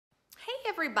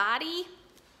everybody.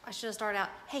 I should have started out,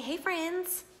 hey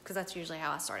friends, because that's usually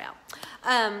how I start out.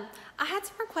 I had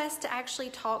some requests to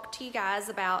actually talk to you guys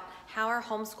about how our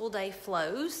homeschool day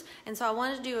flows. And so I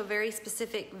wanted to do a very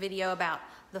specific video about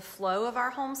the flow of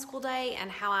our homeschool day and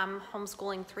how I'm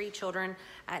homeschooling 3 children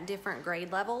at different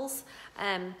grade levels.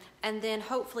 And then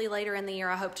hopefully later in the year,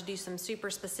 I hope to do some super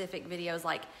specific videos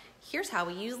like, here's how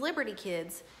we use Liberty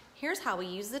Kids. Here's how we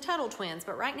use the Tuttle Twins.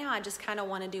 But right now, I just kind of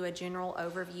want to do a general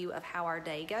overview of how our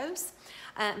day goes.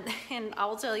 And I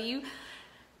will tell you,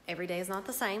 every day is not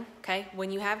the same, okay?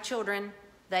 When you have children,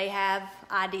 they have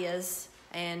ideas.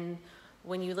 And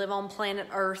when you live on planet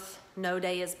Earth, no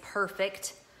day is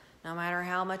perfect, no matter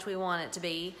how much we want it to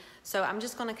be. So I'm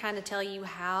just going to kind of tell you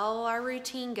how our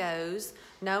routine goes,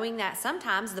 knowing that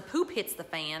sometimes the poop hits the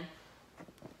fan.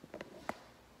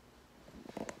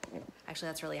 Actually,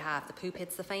 that's really high. If the poop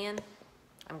hits the fan,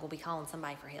 I'm going to be calling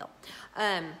somebody for help.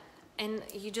 And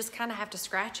you just kind of have to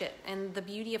scratch it. And the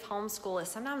beauty of homeschool is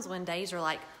sometimes when days are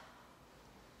like,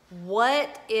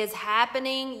 what is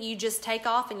happening? You just take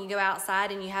off and you go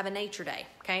outside and you have a nature day,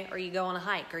 okay? Or you go on a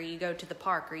hike, or you go to the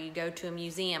park, or you go to a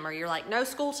museum, or you're like, no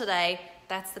school today.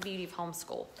 That's the beauty of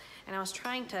homeschool. And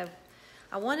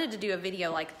I wanted to do a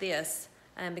video like this,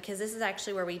 because this is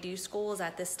actually where we do school, is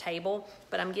at this table,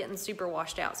 but I'm getting super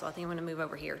washed out, so I think I'm gonna move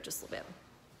over here just a little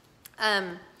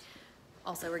bit.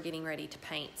 Also, we're getting ready to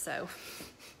paint, so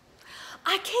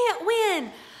I can't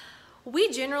win.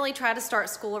 We generally try to start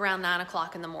school around 9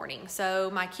 o'clock in the morning. So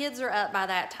my kids are up by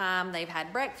that time. They've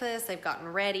had breakfast, they've gotten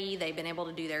ready, they've been able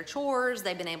to do their chores,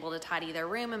 they've been able to tidy their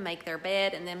room and make their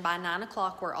bed, and then by 9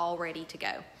 o'clock, we're all ready to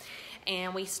go.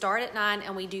 And we start at 9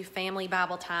 and we do family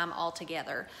Bible time all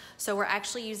together. So we're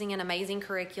actually using an amazing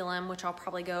curriculum, which I'll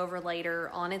probably go over later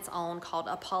on its own, called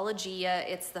Apologia.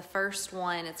 It's the first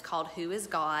one. It's called Who is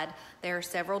God? There are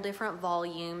several different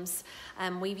volumes.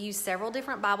 We've used several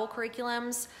different Bible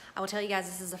curriculums. I will tell you guys,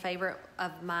 this is a favorite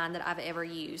of mine that I've ever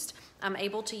used. I'm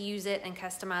able to use it and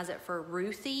customize it for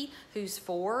Ruthie, who's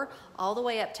 4, all the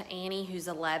way up to Annie, who's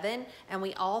 11, and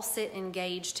we all sit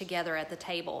engaged together at the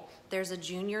table. There's a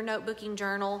junior notebooking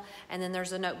journal, and then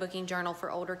there's a notebooking journal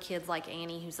for older kids like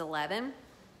Annie, who's 11.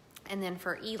 And then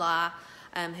for Eli,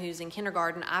 who's in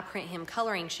kindergarten, I print him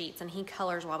coloring sheets, and he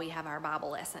colors while we have our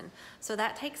Bible lesson. So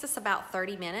that takes us about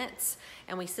 30 minutes,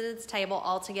 and we sit at the table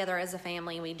all together as a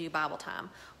family, and we do Bible time.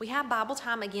 We have Bible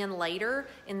time again later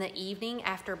in the evening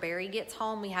after Barry gets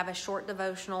home. We have a short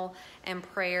devotional and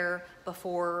prayer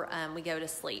before we go to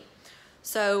sleep.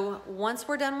 So once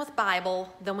we're done with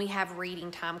Bible, then we have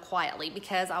reading time quietly,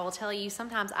 because I will tell you,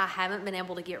 sometimes I haven't been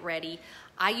able to get ready.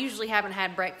 I usually haven't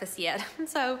had breakfast yet.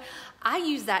 So I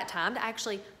use that time to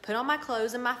actually put on my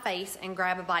clothes and my face and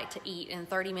grab a bite to eat. In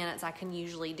 30 minutes, I can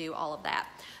usually do all of that.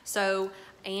 So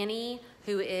Annie,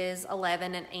 who is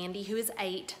 11, and Andy, who is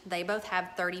 8, they both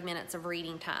have 30 minutes of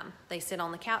reading time. They sit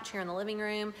on the couch here in the living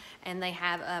room, and they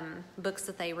have books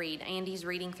that they read. Andy's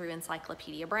reading through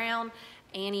Encyclopedia Brown.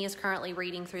 Annie is currently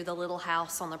reading through the Little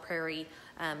House on the Prairie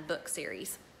book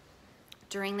series.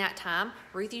 During that time,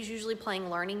 Ruthie's usually playing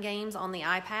learning games on the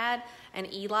iPad,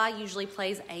 and Eli usually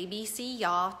plays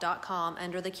abcyaw.com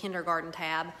under the kindergarten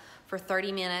tab for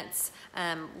 30 minutes,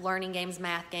 learning games,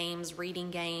 math games, reading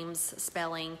games,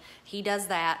 spelling. He does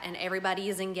that, and everybody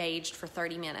is engaged for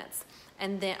 30 minutes.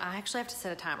 And then I actually have to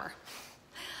set a timer.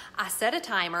 I set a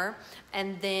timer,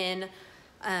 and then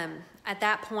at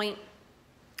that point,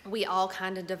 we all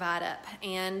kind of divide up,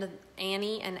 and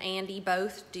Annie and Andy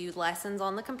both do lessons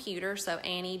on the computer. So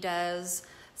Annie does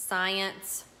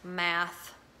science,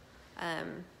 math,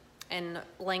 and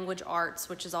language arts,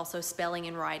 which is also spelling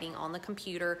and writing on the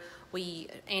computer.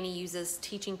 Annie uses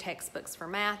teaching textbooks for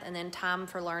math, and then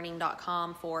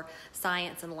timeforlearning.com for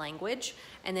science and language.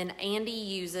 And then Andy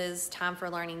uses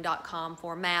timeforlearning.com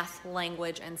for math,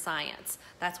 language, and science.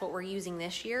 That's what we're using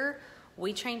this year.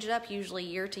 We change it up usually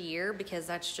year to year, because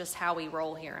that's just how we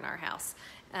roll here in our house.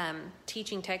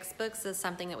 Teaching textbooks is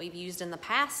something that we've used in the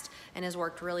past and has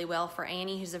worked really well for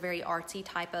Annie, who's a very artsy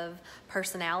type of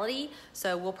personality.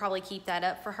 So we'll probably keep that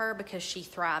up for her because she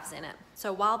thrives in it.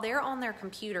 So while they're on their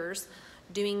computers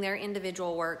doing their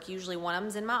individual work, usually one of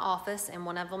them's in my office and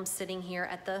one of them's sitting here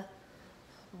at the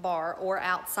bar or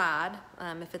outside.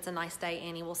 If it's a nice day,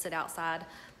 Annie will sit outside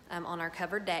on our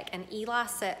covered deck. And Eli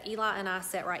and I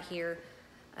sit right here.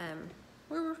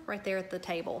 We're right there at the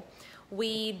table.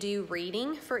 We do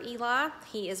reading for Eli.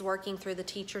 He is working through the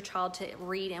Teach Your Child to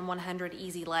Read in 100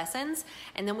 Easy Lessons.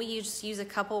 And then we just use a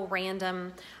couple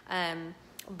random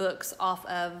workbooks off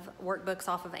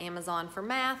of Amazon for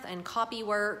math and copy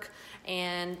work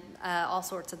and all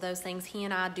sorts of those things. He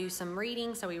and I do some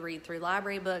reading, so we read through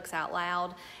library books out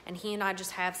loud, and he and I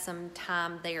just have some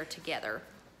time there together.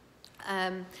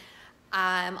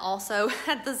 I'm also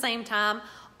at the same time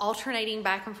alternating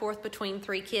back and forth between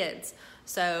 3 kids.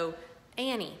 So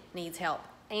Annie needs help,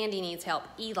 Andy needs help,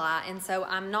 Eli, and so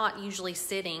I'm not usually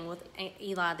sitting with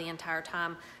Eli the entire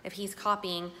time. If he's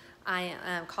copying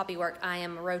copy work, I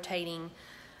am rotating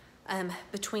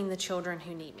between the children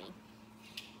who need me.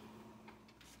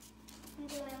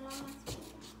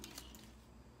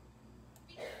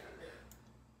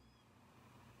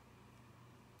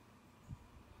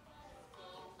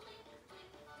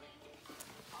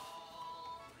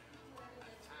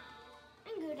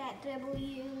 I'm good at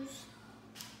W's.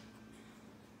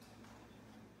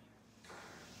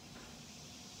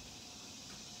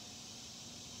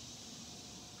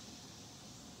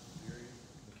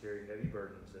 Carry heavy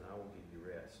burdens, and I will give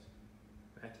you rest.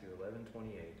 Matthew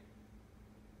 11:28.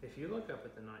 If you look up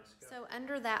at the night sky. So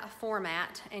under that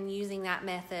format and using that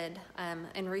method,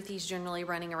 and Ruthie's generally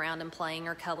running around and playing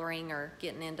or coloring or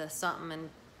getting into something, and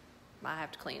I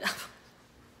have to clean up.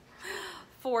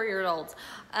 4-year-olds.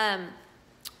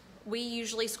 We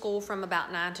usually school from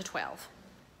about 9 to 12.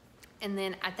 And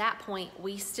then at that point,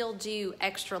 we still do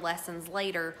extra lessons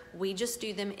later. We just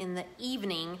do them in the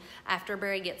evening after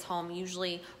Barry gets home,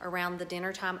 usually around the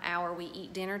dinner time hour. We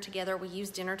eat dinner together. We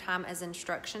use dinner time as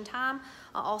instruction time.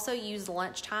 I also use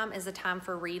lunchtime as a time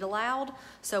for read aloud.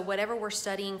 So whatever we're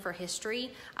studying for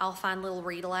history, I'll find little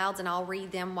read alouds and I'll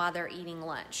read them while they're eating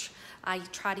lunch. I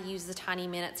try to use the tiny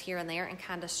minutes here and there and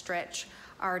kind of stretch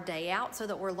our day out so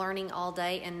that we're learning all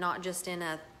day and not just in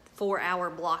a 4-hour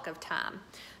block of time.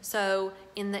 So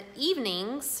in the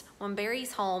evenings, when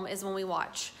Barry's home, is when we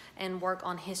watch and work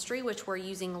on history, which we're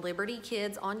using Liberty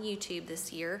Kids on YouTube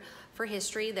this year for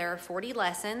history. There are 40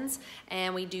 lessons,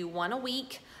 and we do 1 a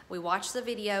week. We watch the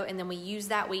video, and then we use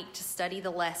that week to study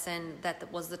the lesson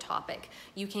that was the topic.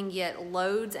 You can get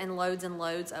loads and loads and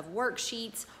loads of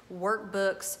worksheets,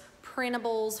 workbooks,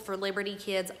 printables for Liberty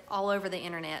Kids all over the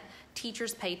internet.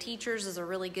 Teachers Pay Teachers is a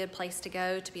really good place to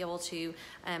go to be able to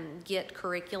get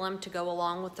curriculum to go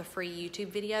along with the free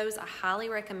YouTube videos. I highly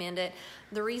recommend it.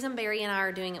 The reason Barry and I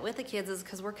are doing it with the kids is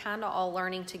because we're kind of all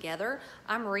learning together.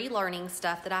 I'm relearning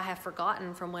stuff that I have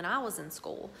forgotten from when I was in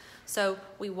school. So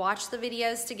we watch the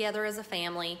videos together as a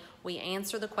family. We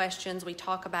answer the questions. We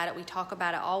talk about it. We talk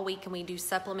about it all week, and we do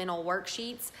supplemental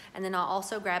worksheets. And then I'll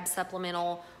also grab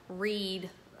supplemental reading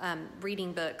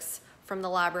books from the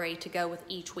library to go with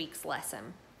each week's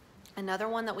lesson. Another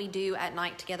one that we do at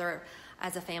night together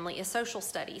as a family is social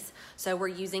studies. So we're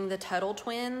using the Tuttle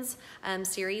Twins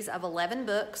series of 11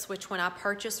 books, which when I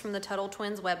purchased from the Tuttle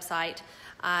Twins website,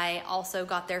 I also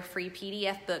got their free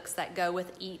PDF books that go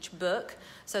with each book.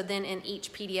 So then in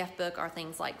each PDF book are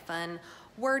things like fun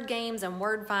word games and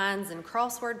word finds and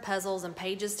crossword puzzles and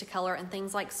pages to color and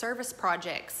things like service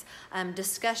projects,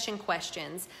 discussion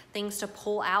questions, things to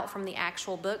pull out from the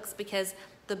actual books, because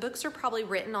the books are probably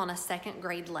written on a 2nd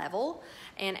grade level,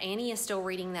 and Annie is still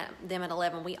reading them at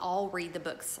 11. We all read the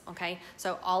books, okay?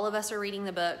 So all of us are reading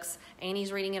the books.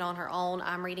 Annie's reading it on her own.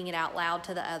 I'm reading it out loud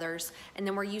to the others. And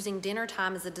then we're using dinner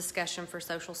time as a discussion for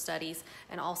social studies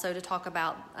and also to talk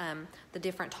about the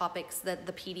different topics that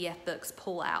the PDF books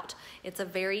pull out. It's a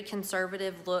very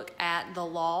conservative look at the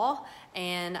law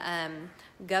and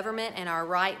government and our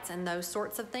rights and those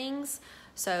sorts of things.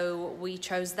 So we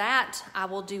chose that. I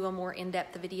will do a more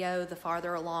in-depth video the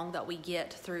farther along that we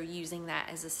get through using that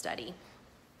as a study.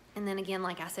 And then again,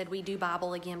 like I said, we do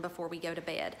Bible again before we go to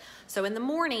bed. So in the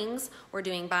mornings, we're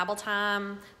doing Bible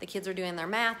time. The kids are doing their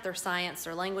math, their science,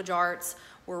 their language arts.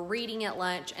 We're reading at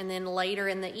lunch. And then later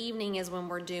in the evening is when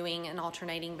we're doing and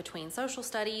alternating between social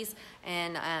studies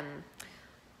and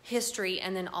history,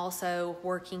 and then also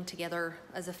working together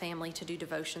as a family to do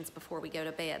devotions before we go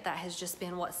to bed. That has just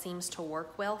been what seems to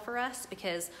work well for us,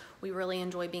 because we really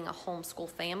enjoy being a homeschool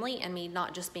family and me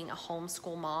not just being a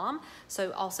homeschool mom.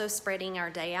 So also spreading our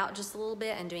day out just a little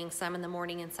bit and doing some in the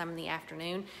morning and some in the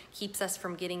afternoon keeps us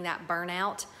from getting that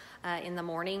burnout in the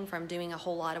morning from doing a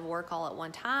whole lot of work all at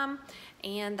one time.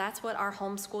 And that's what our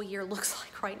homeschool year looks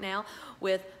like right now,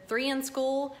 with 3 in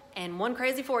school and 1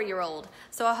 crazy 4-year-old.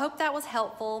 So I hope that was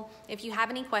helpful. If you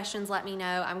have any questions, let me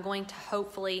know. I'm going to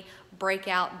hopefully break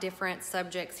out different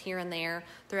subjects here and there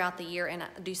throughout the year and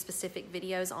do specific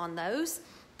videos on those.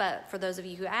 But for those of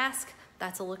you who ask,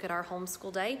 that's a look at our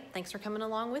homeschool day. Thanks for coming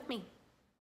along with me.